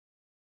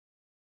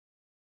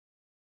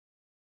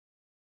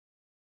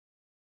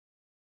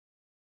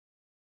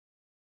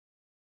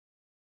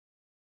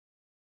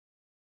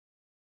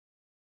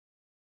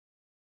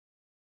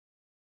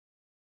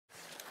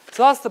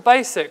So that's the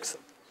basics,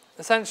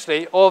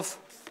 essentially, of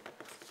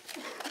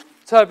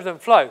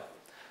turbulent flow.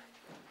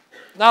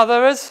 Now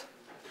there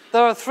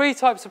are three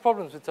types of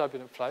problems with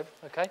turbulent flow.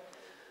 Okay,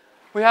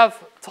 we have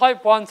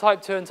type 1,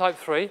 type 2, and type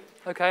 3.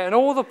 Okay, and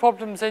all the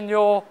problems in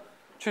your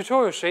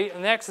tutorial sheet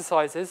and the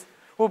exercises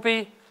will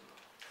be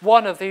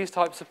one of these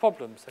types of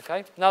problems.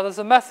 Okay, now there's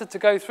a method to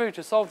go through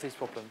to solve these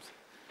problems.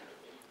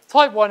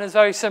 Type 1 is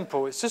very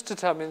simple. It's just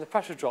determining the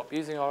pressure drop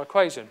using our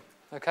equation.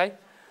 Okay,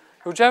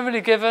 you're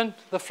generally given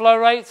the flow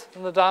rate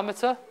and the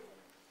diameter.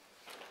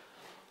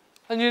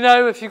 And you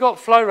know if you've got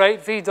flow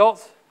rate, V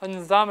dot, and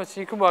the diameter,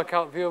 you can work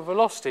out your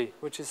velocity,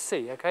 which is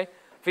C. Okay,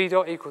 V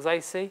dot equals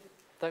AC.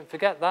 Don't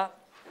forget that.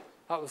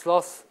 That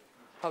was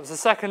the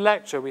second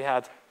lecture we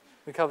had.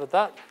 We covered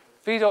that.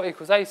 V dot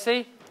equals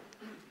AC.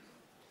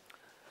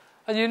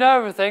 And you know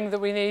everything that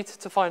we need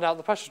to find out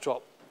the pressure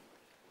drop.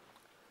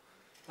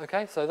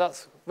 Okay, so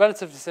that's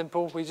relatively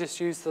simple. We just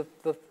use the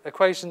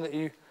equation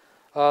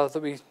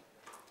that we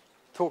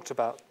talked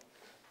about.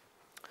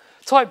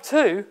 Type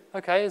 2,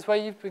 okay, is where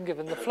you've been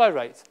given the flow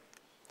rate.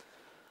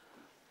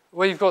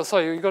 Where you've got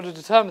to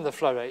determine the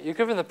flow rate. You're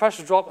given the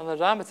pressure drop and the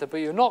diameter, but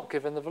you're not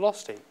given the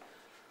velocity.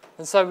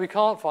 And so we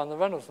can't find the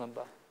Reynolds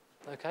number.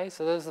 Okay,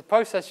 so there's a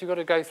process you've got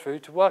to go through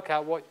to work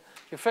out what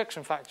your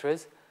friction factor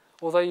is,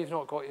 although you've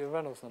not got your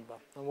Reynolds number.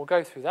 And we'll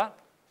go through that.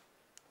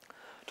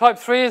 Type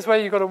 3 is where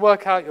you've got to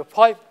work out your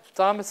pipe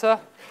diameter.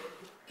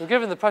 You're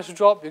given the pressure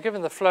drop, you're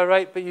given the flow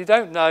rate, but you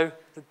don't know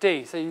the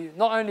D. So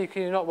not only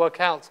can you not work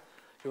out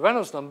your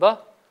Reynolds number,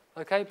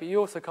 okay, but you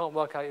also can't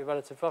work out your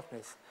relative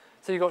roughness.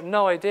 So you've got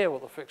no idea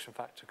what the friction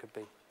factor could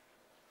be.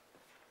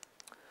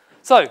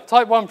 So,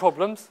 type 1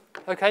 problems,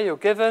 okay, you're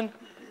given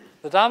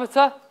the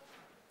diameter.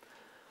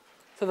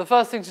 So the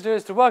first thing to do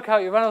is to work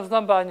out your Reynolds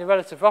number and your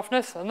relative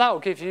roughness, and that will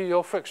give you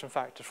your friction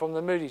factor from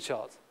the Moody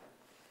chart.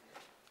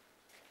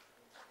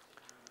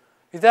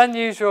 You then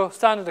use your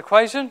standard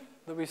equation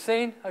that we've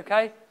seen,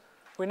 okay?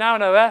 We now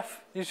know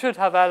F, you should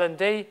have L and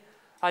D,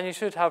 and you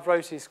should have rho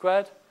C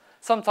squared.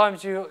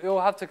 Sometimes you'll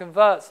have to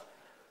convert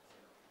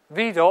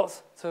V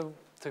dot to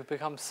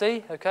become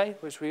C, okay,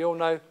 which we all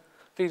know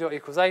V dot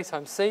equals A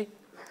times C,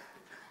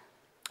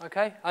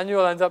 okay, and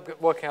you'll end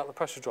up working out the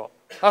pressure drop.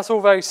 That's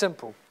all very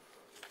simple.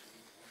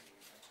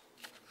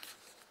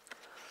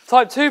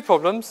 Type 2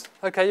 problems,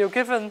 okay, you're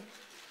given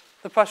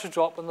the pressure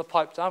drop and the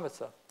pipe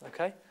diameter,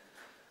 okay.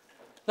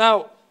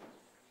 Now,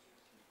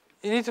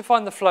 you need to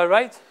find the flow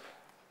rate,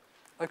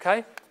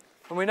 okay,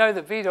 and we know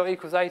that V dot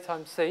equals A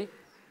times C,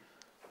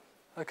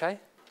 okay,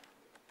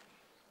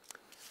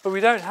 but we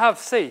don't have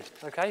C,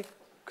 okay,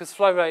 because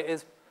flow rate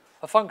is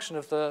a function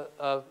of the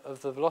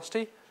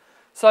velocity,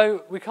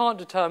 so we can't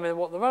determine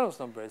what the Reynolds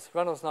number is.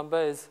 Reynolds number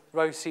is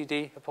rho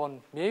CD upon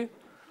mu.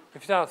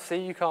 If you don't have C,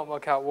 you can't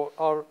work out what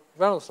our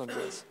Reynolds number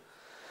is.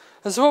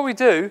 And so what we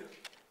do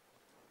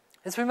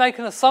is we make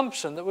an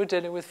assumption that we're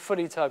dealing with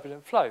fully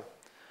turbulent flow.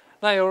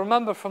 Now you'll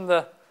remember from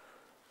the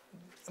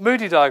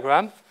Moody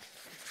diagram,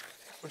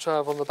 which I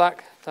have on the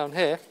back down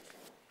here,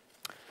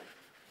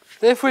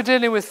 that if we're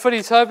dealing with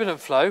fully turbulent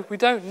flow, we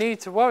don't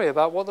need to worry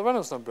about what the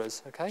Reynolds number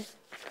is, okay?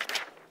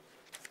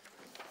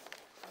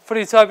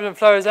 Fully turbulent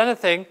flow is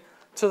anything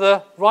to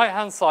the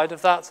right-hand side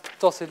of that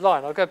dotted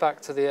line. I'll go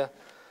back to the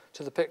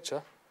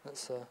picture.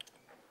 Let's,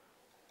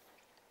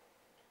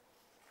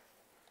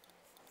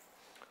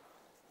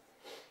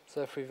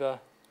 so if we've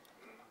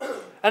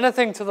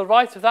anything to the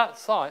right of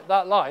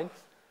that line,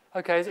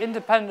 okay, is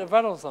independent of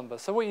Reynolds number.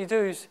 So what you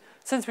do is,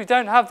 since we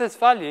don't have this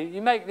value,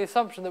 you make the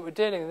assumption that we're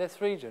dealing in this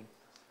region,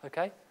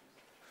 okay?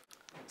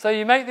 So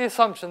you make the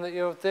assumption that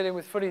you're dealing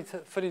with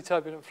fully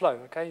turbulent flow,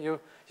 okay?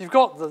 You've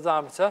got the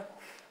diameter,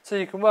 so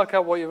you can work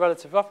out what your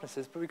relative roughness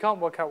is, but we can't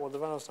work out what the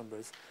Reynolds number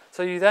is.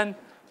 So you then,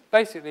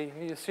 basically,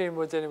 you assume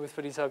we're dealing with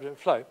fully turbulent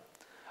flow.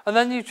 And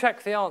then you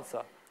check the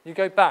answer. You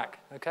go back,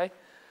 okay?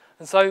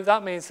 And so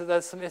that means that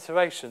there's some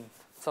iteration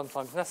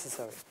sometimes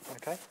necessary,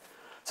 okay?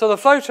 So the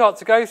flow chart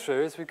to go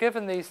through is we're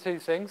given these two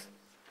things,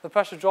 the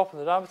pressure drop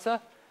and the diameter.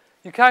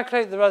 You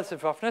calculate the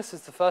relative roughness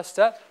is the first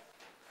step,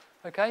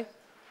 okay?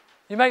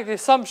 You make the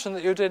assumption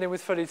that you're dealing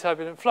with fully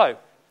turbulent flow.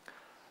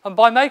 And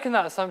by making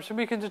that assumption,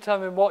 we can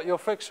determine what your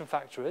friction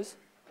factor is,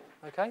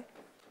 okay?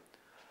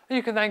 And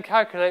you can then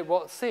calculate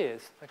what C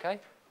is, okay?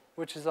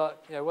 Which is,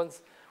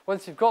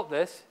 once you've got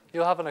this,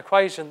 you'll have an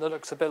equation that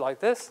looks a bit like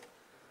this.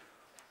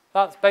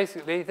 That's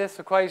basically this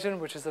equation,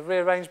 which is a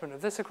rearrangement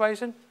of this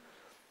equation.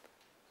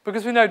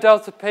 Because we know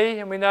delta P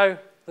and we know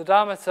the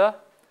diameter,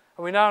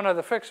 and we now know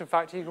the friction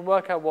factor, you can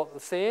work out what the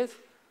C is.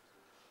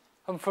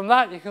 And from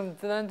that, you can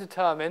then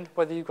determine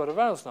whether you've got a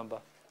Reynolds number,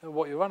 and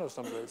what your Reynolds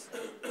number is.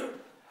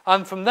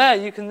 And from there,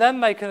 you can then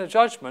make a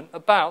judgment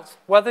about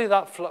whether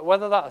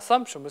that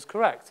assumption was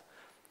correct.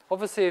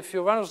 Obviously, if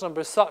your Reynolds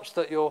number is such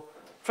that your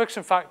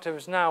friction factor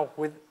is now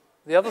with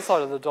the other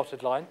side of the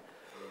dotted line,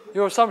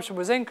 your assumption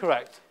was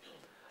incorrect.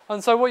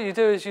 And so what you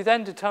do is you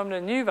then determine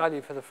a new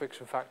value for the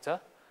friction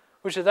factor,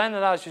 which then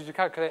allows you to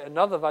calculate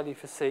another value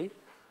for C,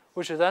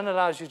 which then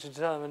allows you to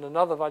determine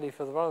another value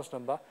for the Reynolds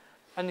number,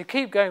 and you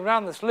keep going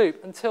around this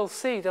loop until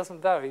C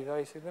doesn't vary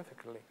very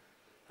significantly.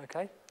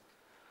 Okay?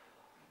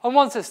 And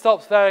once it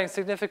stops varying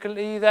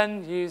significantly, you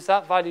then use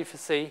that value for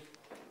C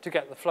to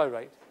get the flow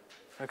rate,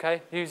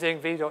 okay, using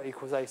V dot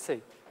equals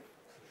AC.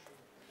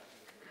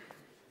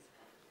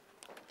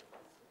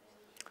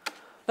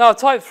 Now, a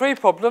type 3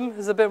 problem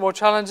is a bit more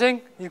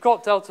challenging. You've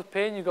got delta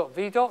P and you've got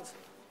V dot,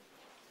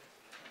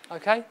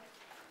 okay?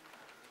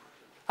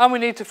 And we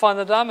need to find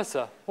the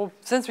diameter. Well,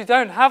 since we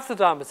don't have the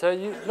diameter,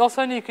 not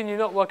only can you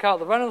not work out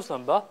the Reynolds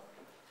number,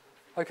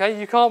 okay,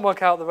 you can't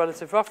work out the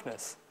relative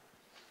roughness.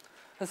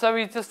 And so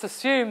we just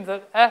assume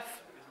that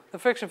F, the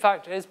friction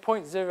factor, is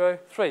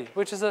 0.03,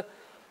 which is a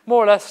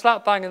more or less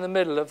slap bang in the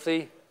middle of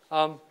the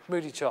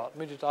Moody chart,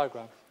 Moody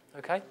diagram,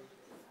 okay?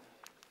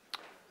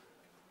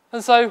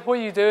 And so what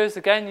you do is,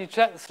 again, you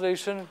check the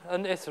solution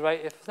and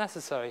iterate if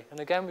necessary. And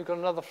again, we've got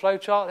another flow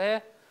chart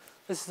here.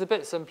 This is a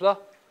bit simpler.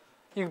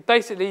 You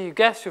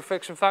guess your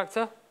friction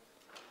factor.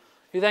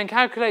 You then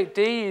calculate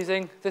D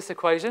using this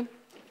equation.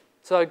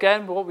 So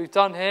again, what we've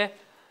done here,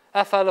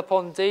 FL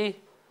upon D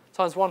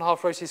times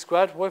 1/2 rho C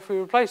squared. Well, if we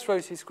replace rho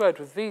C squared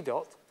with V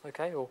dot,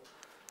 okay, or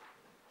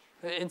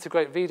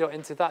integrate V dot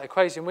into that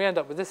equation, we end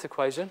up with this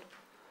equation.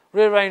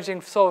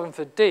 Rearranging, solving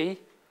for D,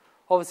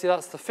 obviously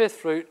that's the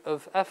fifth root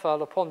of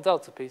FL upon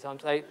delta P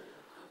times 8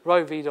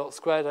 rho V dot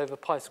squared over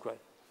pi squared.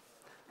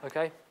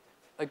 Okay?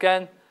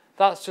 Again,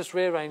 that's just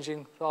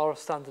rearranging our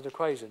standard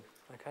equation.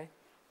 Okay?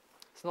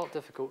 It's not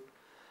difficult.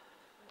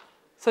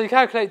 So you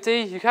calculate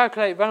D, you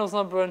calculate Reynolds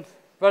number and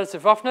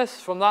relative roughness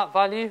from that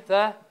value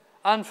there,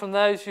 and from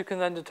those you can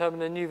then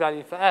determine a new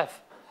value for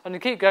F. And you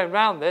keep going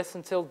round this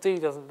until D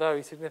doesn't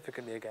vary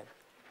significantly again.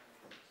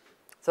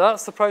 So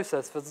that's the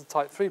process for the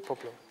type 3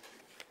 problem.